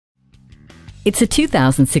It's a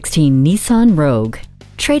 2016 Nissan Rogue.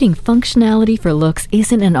 Trading functionality for looks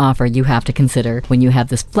isn't an offer you have to consider when you have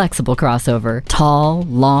this flexible crossover. Tall,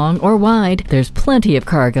 long, or wide, there's plenty of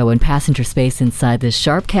cargo and passenger space inside this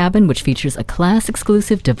sharp cabin, which features a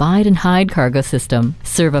class-exclusive divide and hide cargo system.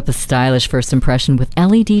 Serve up a stylish first impression with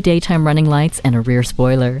LED daytime running lights and a rear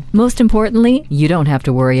spoiler. Most importantly, you don't have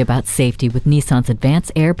to worry about safety with Nissan's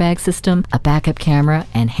advanced airbag system, a backup camera,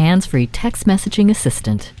 and hands-free text messaging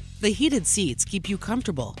assistant. The heated seats keep you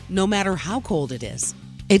comfortable, no matter how cold it is.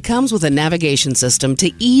 It comes with a navigation system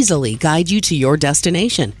to easily guide you to your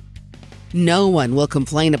destination. No one will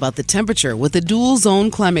complain about the temperature with the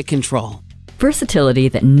dual-zone climate control. Versatility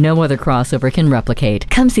that no other crossover can replicate.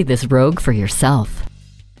 Come see this Rogue for yourself.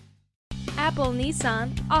 Apple Nissan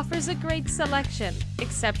offers a great selection,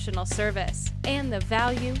 exceptional service, and the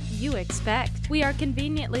value you expect. We are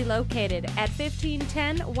conveniently located at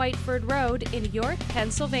 1510 Whiteford Road in York,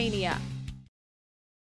 Pennsylvania.